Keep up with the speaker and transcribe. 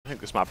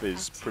this map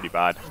is pretty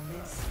bad.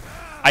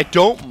 I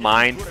don't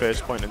mind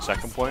first point and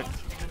second point.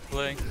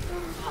 Playing.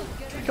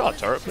 Look at that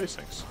turret place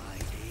things.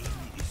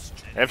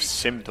 They have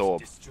Sim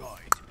Torb.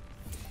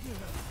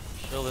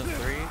 Shield in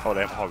 3. Oh,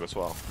 they have Hog as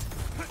well.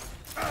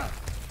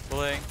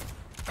 Pulling.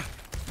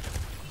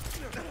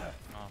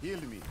 Oh.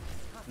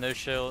 No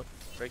shield.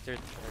 Breakthrough.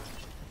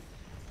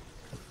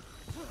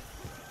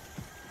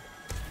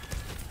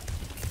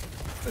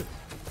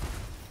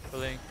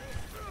 Pulling.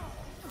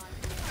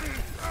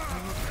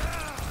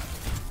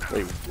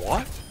 Wait,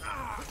 what?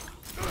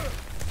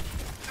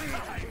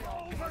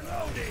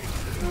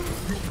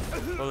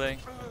 Pulling.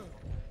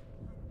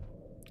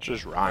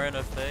 Just ran.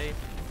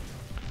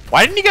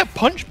 Why Why didn't he get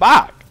punched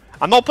back?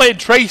 I'm not playing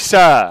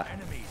Tracer!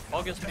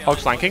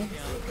 Hog's flanking.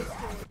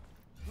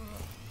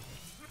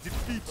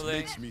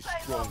 Makes me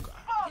stronger.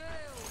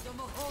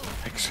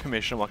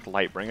 Exclamation mark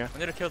Lightbringer. I'm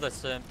gonna kill that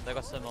sim. They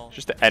got sim all.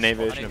 Just the NA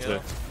version of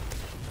the...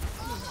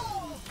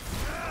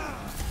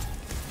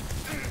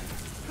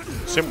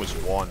 Sim was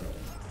 1.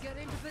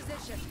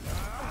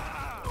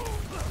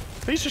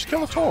 Please just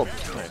kill the Torb.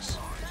 Nice.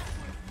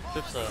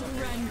 Chipsa.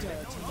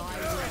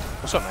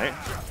 What's up, mate?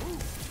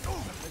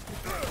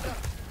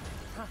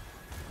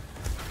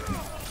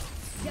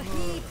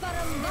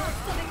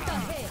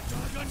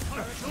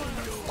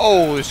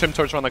 Oh, the Sim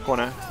turrets around the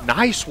corner.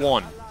 Nice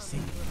one.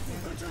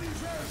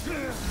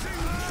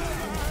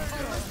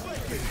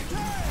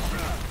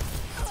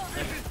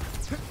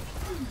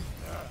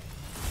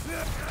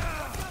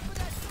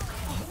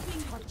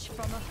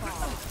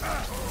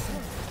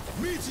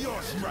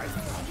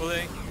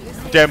 Pulling.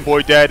 Damn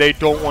boy, dad, they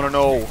don't want to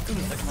know.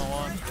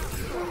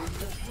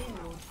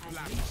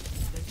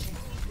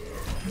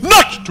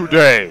 Not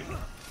today.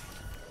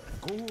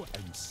 Go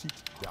and sit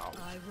down.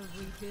 I will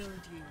rebuild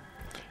you.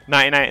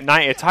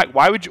 90 attack.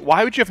 Why would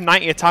you have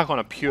 90 attack on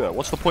a pure?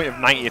 What's the point of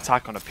 90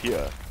 attack on a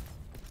pure?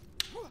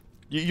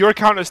 Your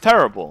account is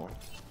terrible.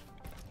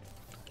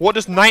 What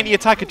does 90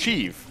 attack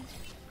achieve?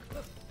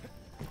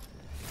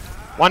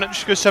 Why not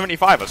just go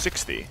 75 or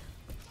 60?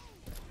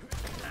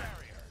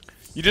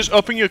 You're just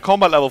upping your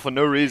combat level for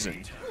no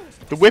reason.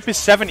 The whip is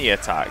 70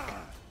 attack.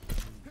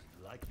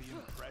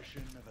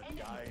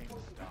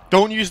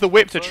 Don't use the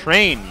whip to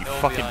train, you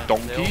fucking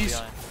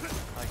donkeys.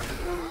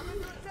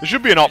 There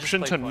should be an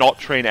option to not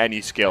train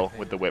any skill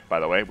with the whip, by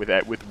the way, with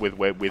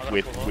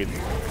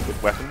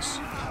weapons.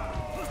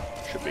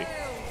 Should be.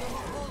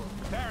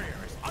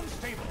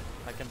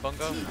 I can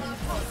bungo.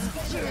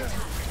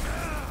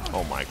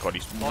 Oh my god,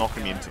 he's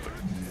knocking me into the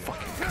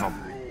fucking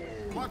cum.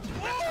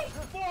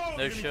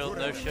 No shield,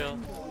 no shield.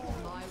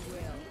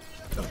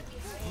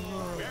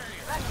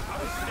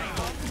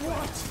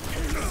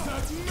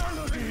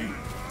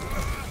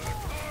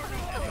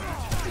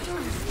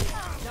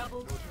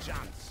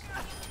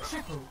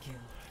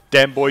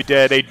 Damn boy,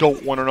 dare they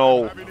don't want to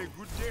know.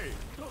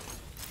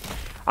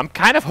 I'm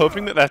kind of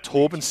hoping that they're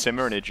Torb and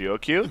Simmer and a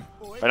GeoQ.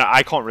 And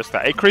I can't risk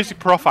that. Hey, Crazy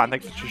Pro fan,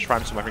 thanks for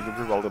trying so much. I think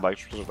we've rolled the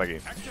likes for the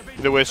game.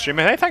 You're the worst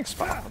streamer. Hey, thanks,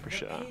 pal. I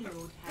appreciate that.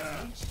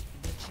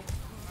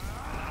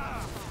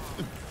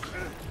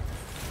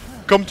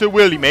 Come to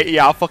Willy, mate.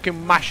 Yeah, I'll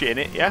fucking mash it in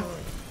it, yeah?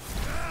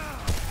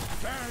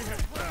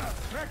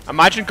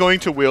 Imagine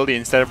going to Wildy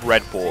instead of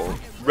Red Portal.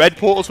 Red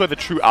Portal's where the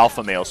true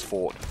alpha males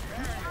fought.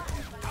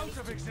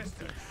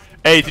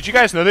 Hey, did you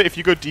guys know that if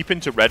you go deep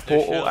into Red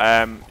Portal,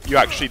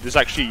 there's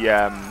actually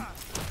a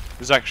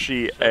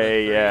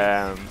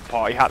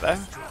party hat there?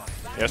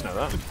 You guys know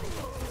that?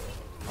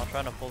 I'm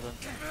trying to pull them.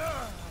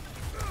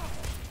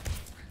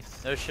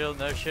 No shield,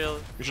 no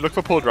shield. We should look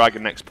for Pull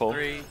Dragon next pull.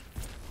 3,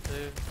 2.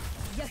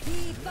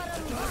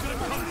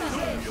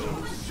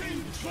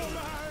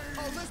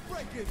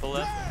 Pull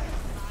left.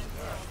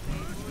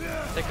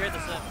 Take care of the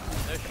sim.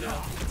 No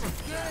shield.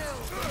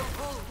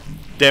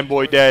 Damn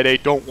boy, dad, they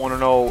don't want to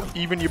know.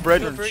 Even your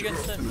brethren.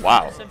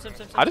 Wow.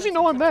 How does he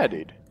know I'm there,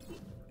 dude?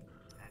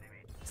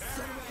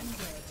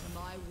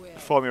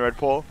 Follow me, Red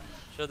Portal.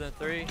 Shield in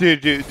 3.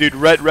 Dude,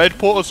 Red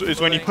Portal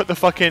is when you put the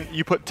fucking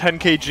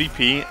 10k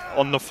GP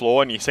on the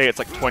floor and you say it's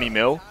like 20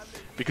 mil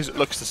because it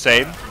looks the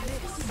same.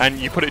 And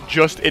you put it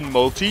just in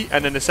multi,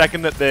 and then the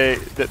second that they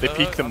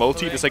peak the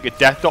multi, there's like a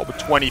death dot with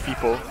 20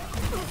 people.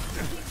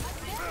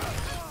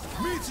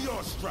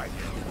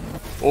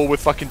 Or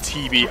with fucking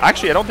TB.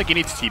 Actually, I don't think you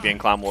need to TB in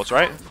Clan Wars,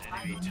 right?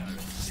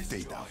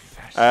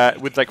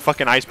 With like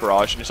fucking Ice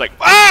Barrage, and it's like,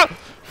 ah!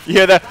 You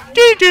hear the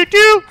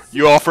do.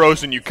 You are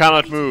frozen. You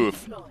cannot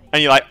move.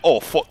 And you're like, oh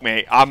fuck,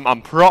 mate.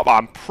 I'm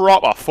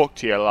proper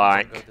fucked here,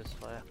 like.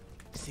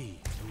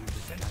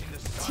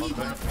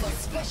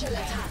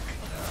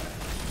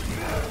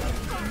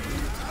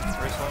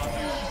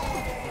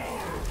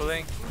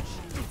 Pulling.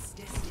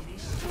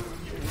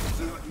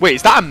 Wait,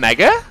 is that a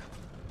mega?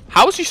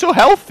 How is he so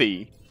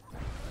healthy?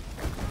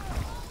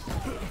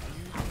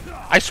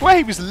 I swear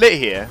he was lit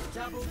here.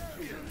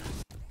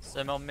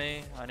 Sim on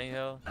me, I need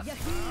heal.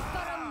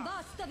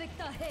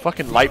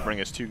 Fucking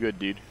Lightbringer's too good,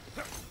 dude.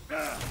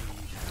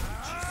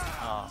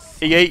 Oh.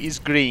 He ate his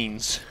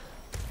greens.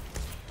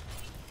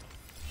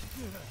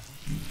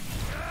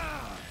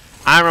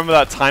 I remember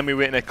that time we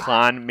were in a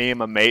clan, me and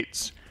my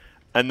mates,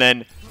 and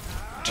then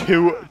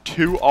two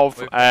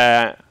of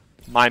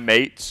my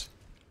mates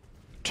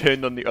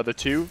turned on the other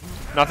two.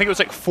 And I think it was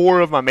like 4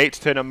 of my mates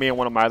turned on me and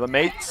one of my other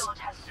mates.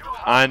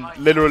 And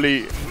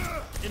literally...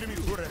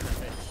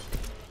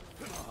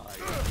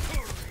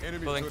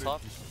 Pulling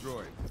top.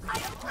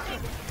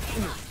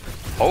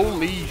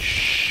 Holy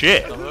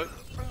shit.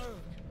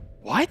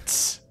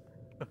 What?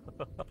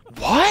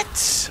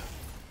 What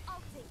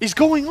is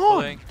going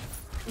on? Pulling.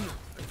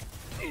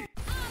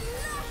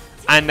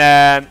 And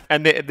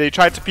they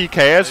tried to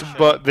PK us,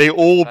 but they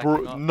all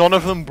none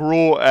of them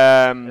brought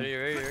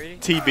Ready.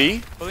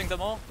 TB. Pulling them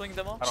all. Pulling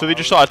them all. So they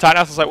just started attacking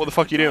us. I was like, what the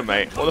fuck are you doing,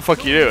 mate? What the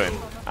fuck are you doing?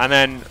 And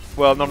then,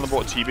 well, none of them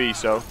brought TB,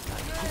 so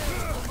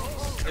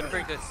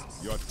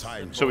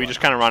we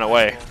just kind of ran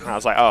away. And I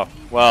was like, oh,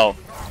 well.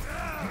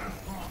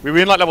 We were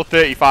in like level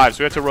 35, so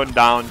we had to run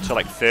down to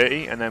like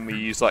 30, and then we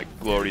used like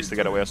glories to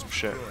get away with some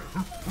shit.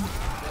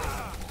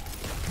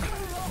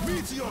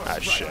 Ah,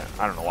 shit.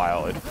 I don't know why I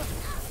ulted.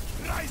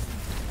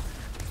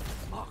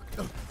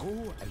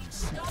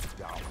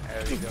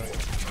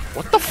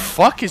 What the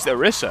fuck is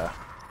Orisa?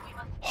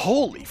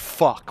 Holy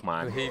fuck,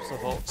 man.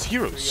 This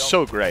hero's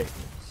so great.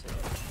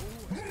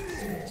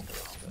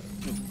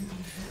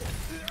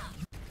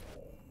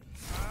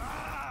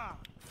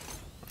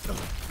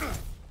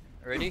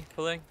 Ready?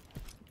 Pulling.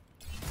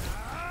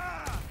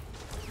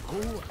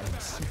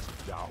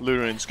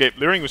 Luring escape.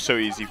 Luring was so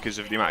easy because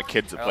of the amount of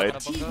kids that played.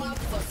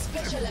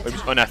 It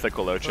was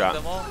unethical though, chat.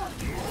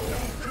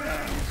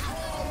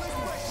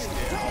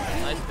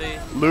 Nice B.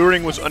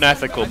 Luring was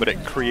unethical, but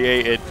it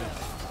created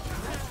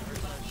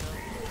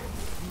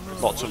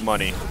lots of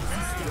money.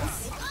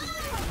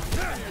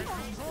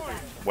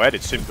 Where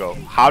did Sim go?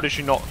 How did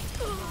she not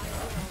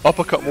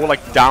uppercut? More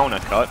like down a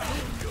cut.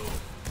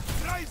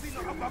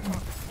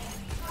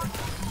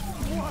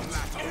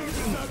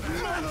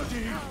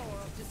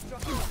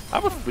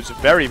 That was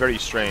very, very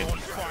strange.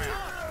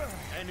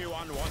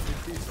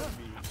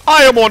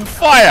 I am on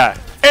fire!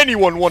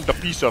 Anyone want a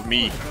piece of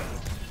me?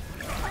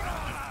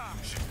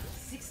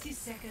 60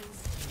 seconds.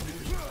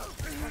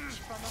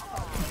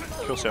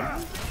 Kill Sim.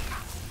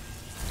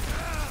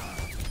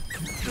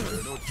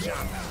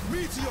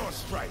 Meteor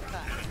strike.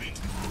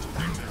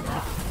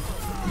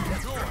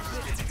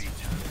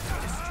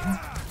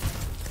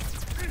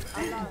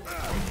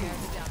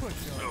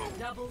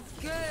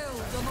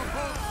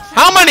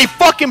 How many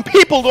fucking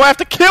people do I have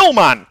to kill,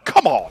 man?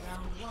 Come on!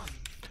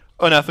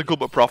 Unethical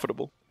but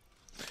profitable.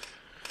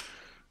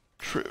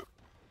 True.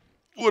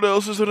 What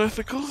else is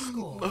unethical?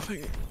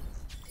 Nothing.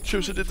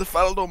 Chipsa did the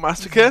Falador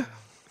Massacre.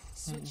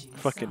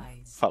 Fucking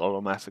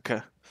Falador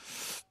Massacre.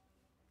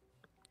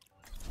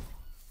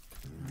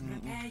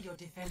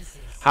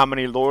 How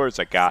many lures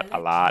I got? A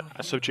lot.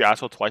 I subbed your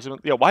asshole twice a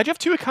month. Yo, why'd you have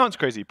 2 accounts,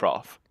 Crazy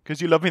Prof?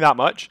 Because you love me that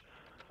much?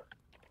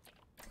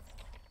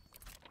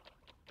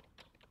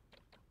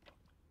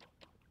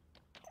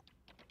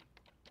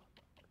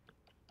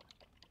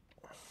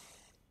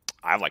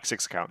 I have like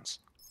 6 accounts.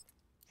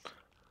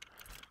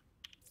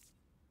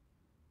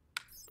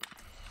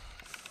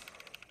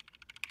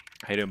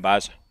 How you doing,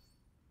 Baz?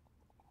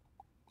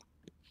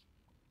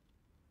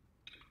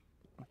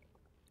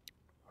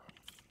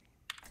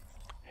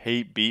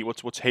 Hate B.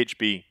 What's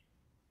HB?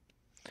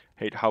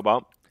 Hate. How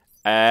about?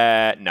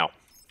 No.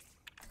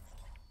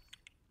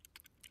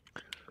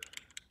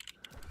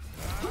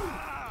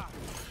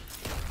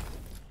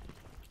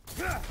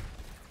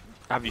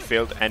 Have you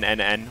failed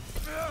NNN?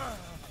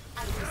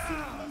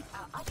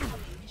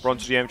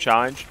 Bronze GM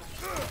challenge.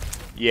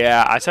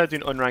 Yeah, I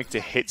started doing unranked to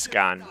hit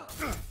scan.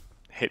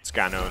 Hit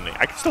scan only.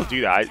 I can still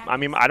do that. I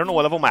mean, I don't know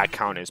what level my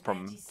account is.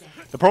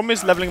 The problem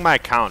is leveling my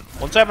account.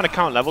 Once I have an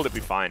account leveled, it'll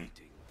be fine.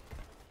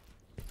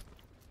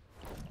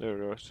 There it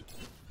goes.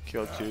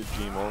 Killed 2,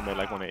 Gmo, made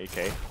like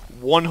 180k.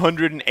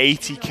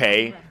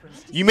 180k?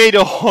 You made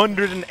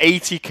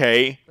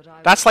 180k?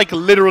 That's like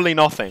literally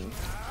nothing.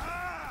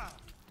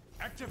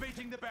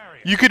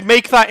 You could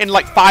make that in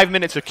like 5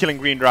 minutes of killing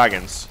green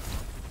dragons.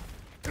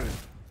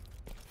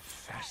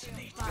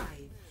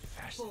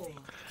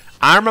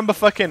 I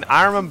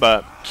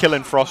remember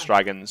killing frost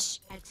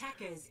dragons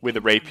with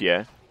a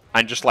rapier,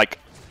 and just like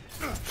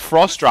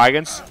frost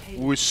dragons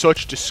was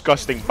such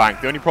disgusting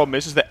bank. The only problem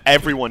is that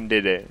everyone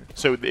did it,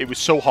 so it was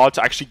so hard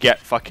to actually get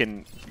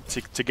fucking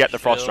to get the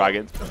frost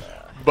dragon.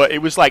 But it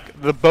was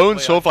like the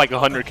bones sold for like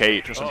 100k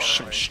each or some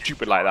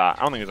stupid like that.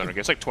 I don't think it was 100k.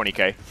 It's like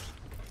 20k.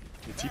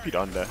 You TP'd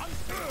under.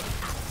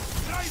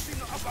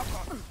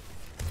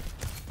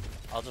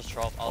 I'll just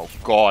drop. Oh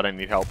god, I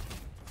need help.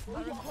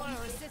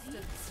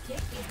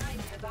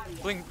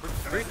 Breathe.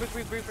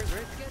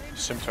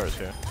 Simtar is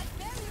here.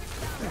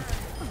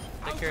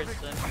 Take care of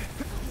Sim.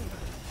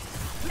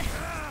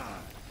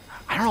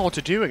 I don't know what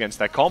to do against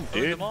that comp,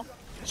 dude. Them all?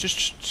 It's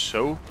just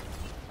so...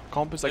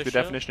 Comp is like the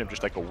definition of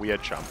just like a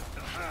weird champ.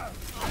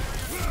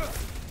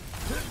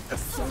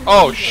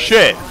 Oh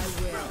shit!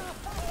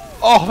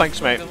 Oh,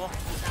 thanks, mate.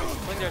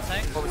 Fling their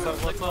tank.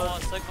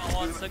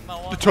 Sigma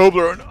 1. The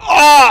Toblerone.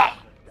 Ah!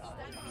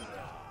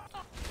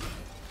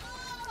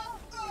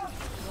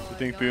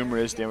 think Boomer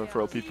is the end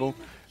for all people.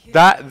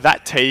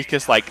 That take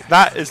is like,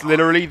 that is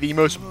literally the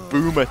most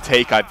Boomer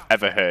take I've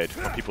ever heard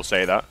when people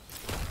say that.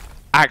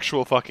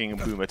 Actual fucking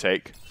Boomer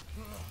take.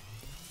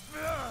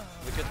 Look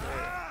at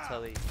the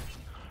telly.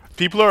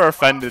 People are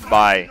offended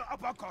by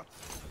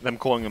them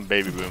calling them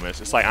baby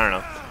boomers. It's like, I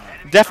don't know.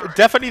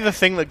 Definitely the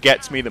thing that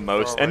gets me the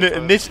most, and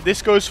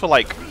this goes for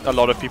like a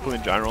lot of people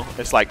in general.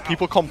 It's like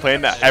people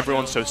complain that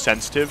everyone's so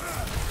sensitive,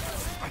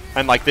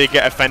 and like they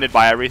get offended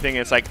by everything.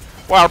 It's like,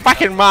 well,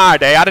 back in my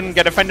day, I didn't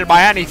get offended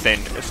by anything.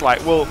 It's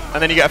like, well,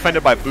 and then you get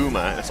offended by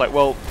boomer. It's like,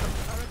 well,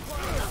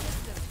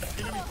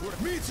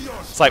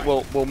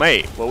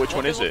 mate. Well, which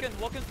one is it?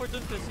 Walking for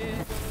Doomfist,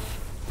 yeah.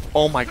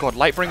 Oh my God,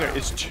 Lightbringer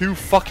is too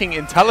fucking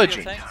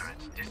intelligent.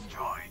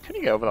 Can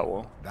you get over that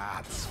wall?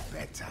 That's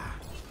better.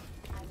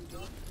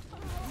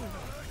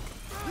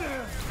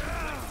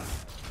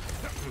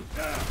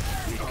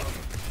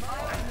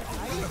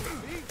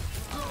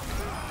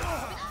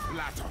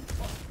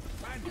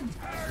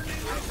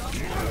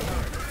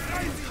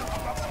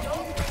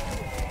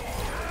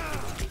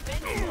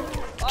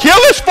 Kill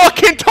this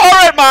fucking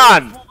turret,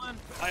 man!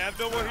 I have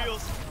no more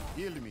heals.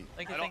 Heal me.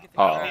 Thank you, thank you.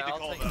 Oh.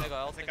 I'll take Nego,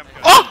 I'll take Nego.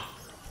 Oh!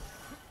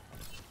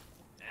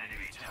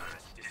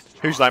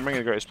 Who's Lightbringer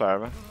the greatest player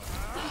ever?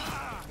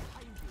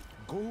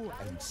 Go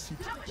and sit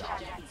down.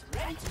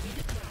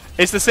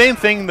 It's the same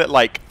thing that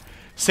like,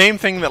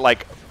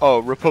 oh,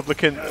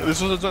 Republican.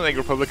 This is something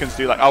Republicans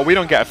do. Like, oh, we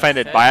don't get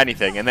offended by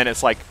anything, and then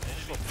it's like,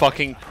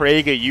 fucking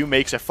PragerU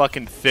makes a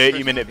fucking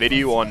 30-minute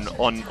video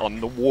on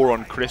the war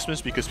on Christmas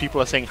because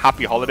people are saying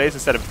Happy Holidays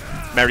instead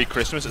of Merry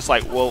Christmas. It's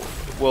like, well,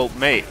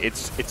 mate,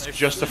 it's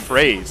just a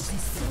phrase.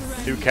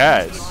 Who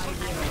cares?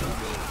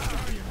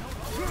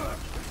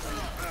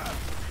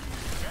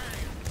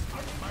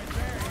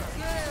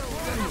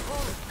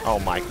 Oh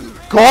my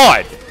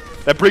God!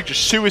 That Brig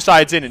just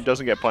suicides in and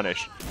doesn't get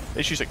punished.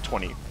 She's like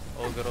 20.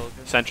 All good, all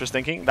good. Centrist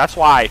thinking. That's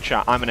why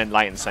I'm an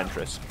enlightened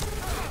centrist.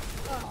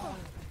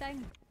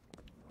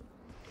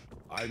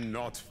 I'm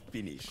not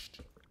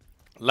finished.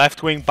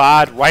 Left wing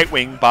bad, right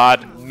wing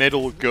bad,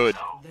 middle good.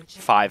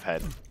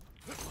 5-head.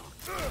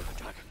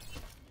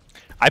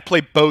 I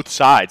play both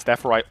sides,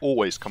 therefore I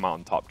always come out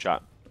on top,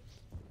 chat.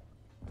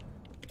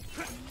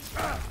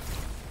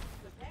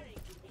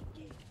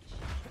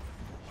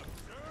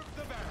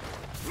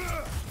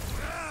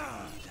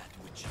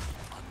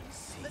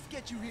 Let's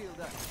get you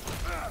healed up.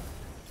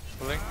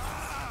 Pulling.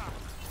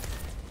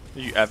 Are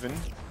you Evan?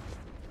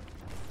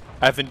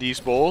 Evan these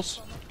balls?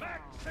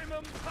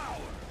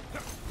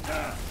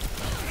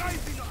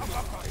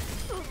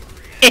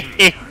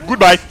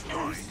 Goodbye.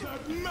 Oh,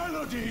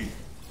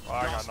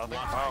 I got nothing.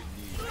 Wow.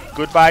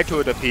 Goodbye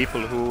to the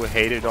people who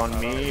hated on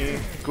me.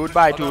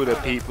 Goodbye to the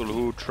people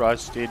who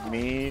trusted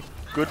me.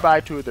 Goodbye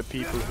to the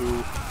people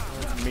who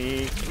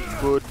me.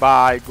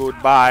 Goodbye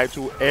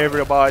to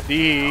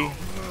everybody.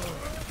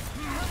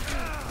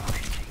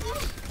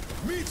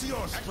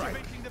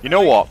 You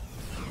know what?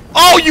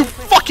 Oh, you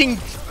fucking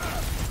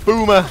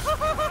boomer!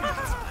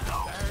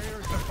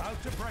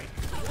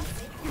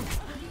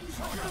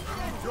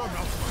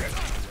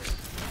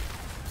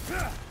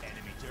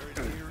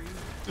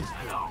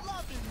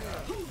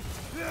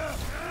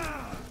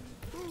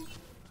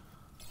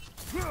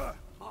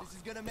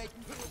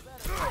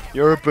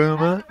 You're a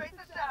boomer?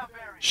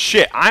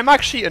 Shit, I'm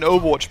actually an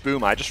Overwatch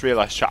boomer. I just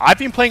realized, chat. I've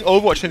been playing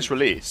Overwatch since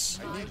release.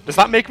 Does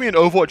that make me an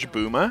Overwatch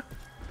boomer?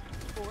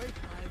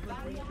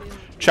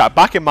 Chat,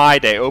 back in my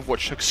day,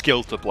 Overwatch took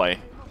skill to play.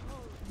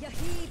 Back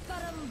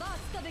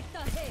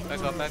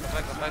up, back up,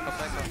 back up, back up,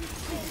 back up.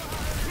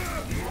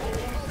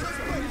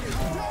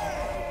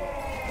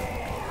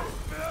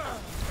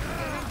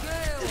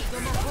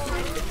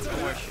 No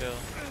more shield.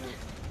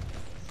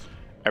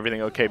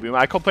 Everything okay, boomer?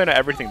 I complain about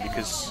everything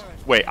because...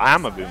 Wait, I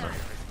am a boomer.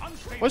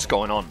 What's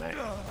going on, mate?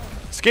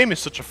 This game is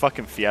such a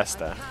fucking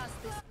fiesta.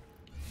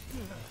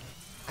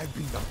 I've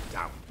been knocked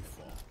down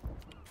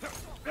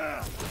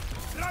before.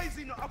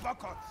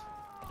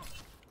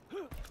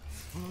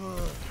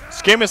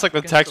 This game is like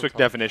the textbook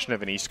definition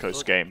of an East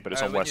Coast game, but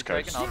it's on West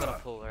Coast.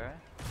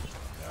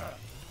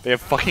 They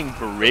have fucking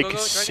Brig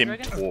Sim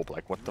Torb.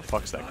 Like, what the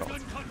fuck's that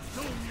called?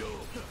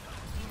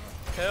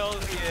 Hell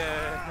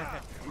yeah.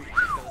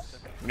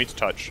 We need to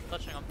touch.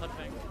 Touching, I'm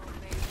touching.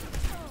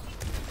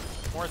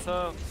 More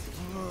so.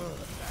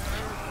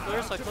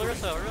 Clear side, clear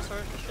side, real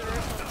side, shit,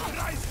 real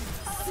side.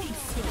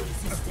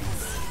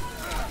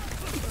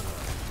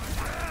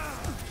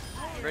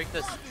 Break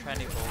this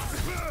trendy bolt.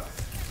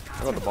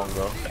 I got the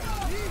bongo.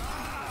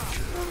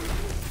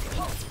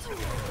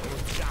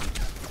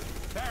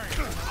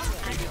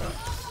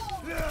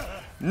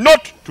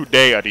 Not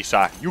today,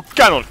 Arisa. You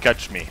cannot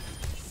catch me.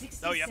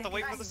 No, you have to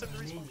wait for the sim to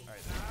respawn.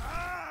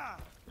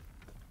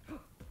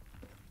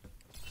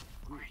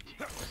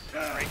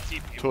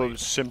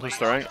 Torb's simplest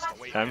throwing.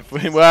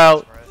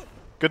 Well,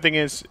 good thing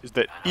is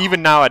that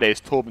even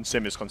nowadays, Torb and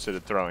Sim is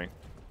considered throwing.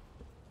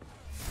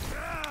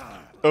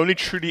 Only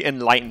truly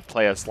enlightened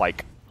players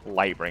like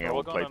Lightbringer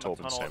will play Torb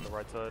and Sim.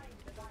 Right side.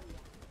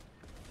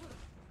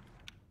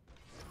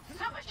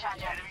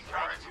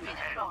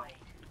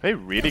 they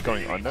really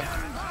going under?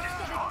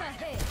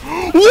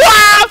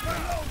 What?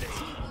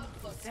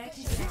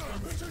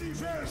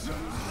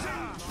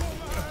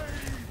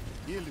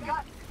 Heal me.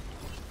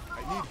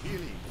 I need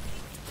healing.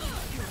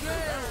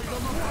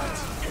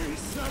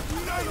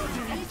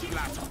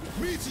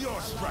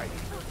 Meteor strike.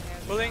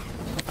 Pulling.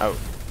 Out.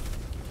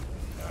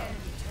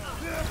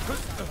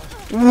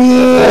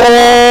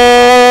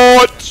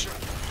 What?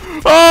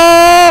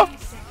 Ah!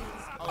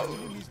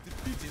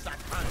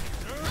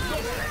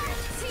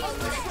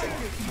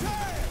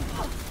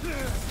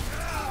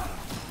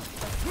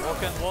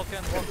 Walk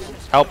in.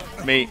 Help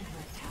me.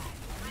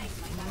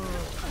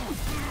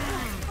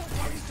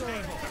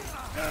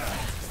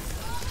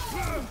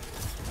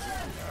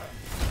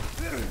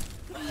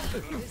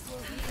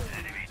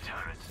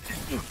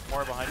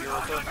 More behind you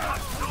also.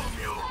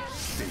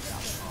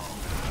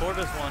 Toward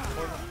us one.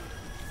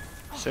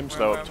 Sim's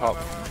though up top.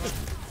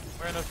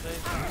 We're in a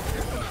phase.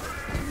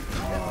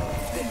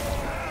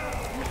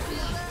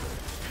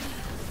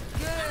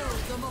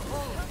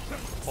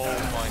 Oh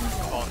my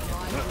god.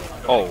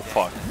 Oh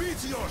fuck.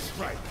 Meteor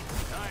strike.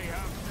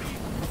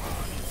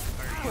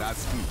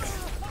 That's it.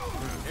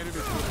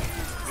 Enemy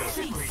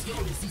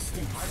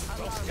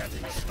just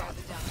getting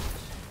started.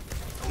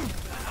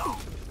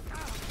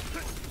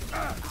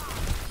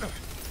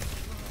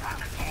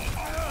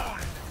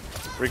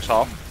 Rick's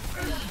off.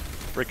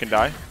 Rick can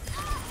die.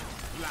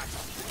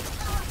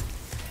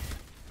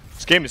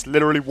 This game is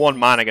literally one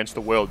man against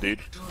the world, dude.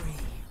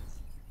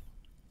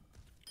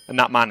 And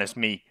that man is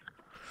me.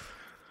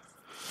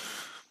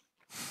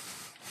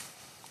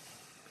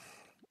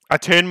 I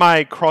turn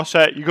my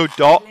crosshair, you go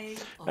dot,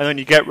 and then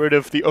you get rid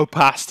of the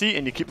opacity,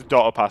 and you keep the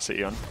dot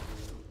opacity on.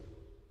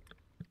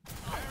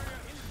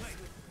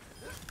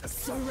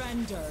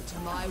 Surrender to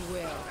my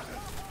will.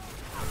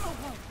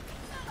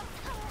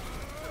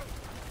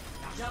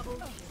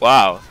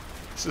 Wow.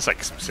 This is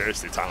like some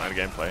seriously talented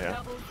gameplay here.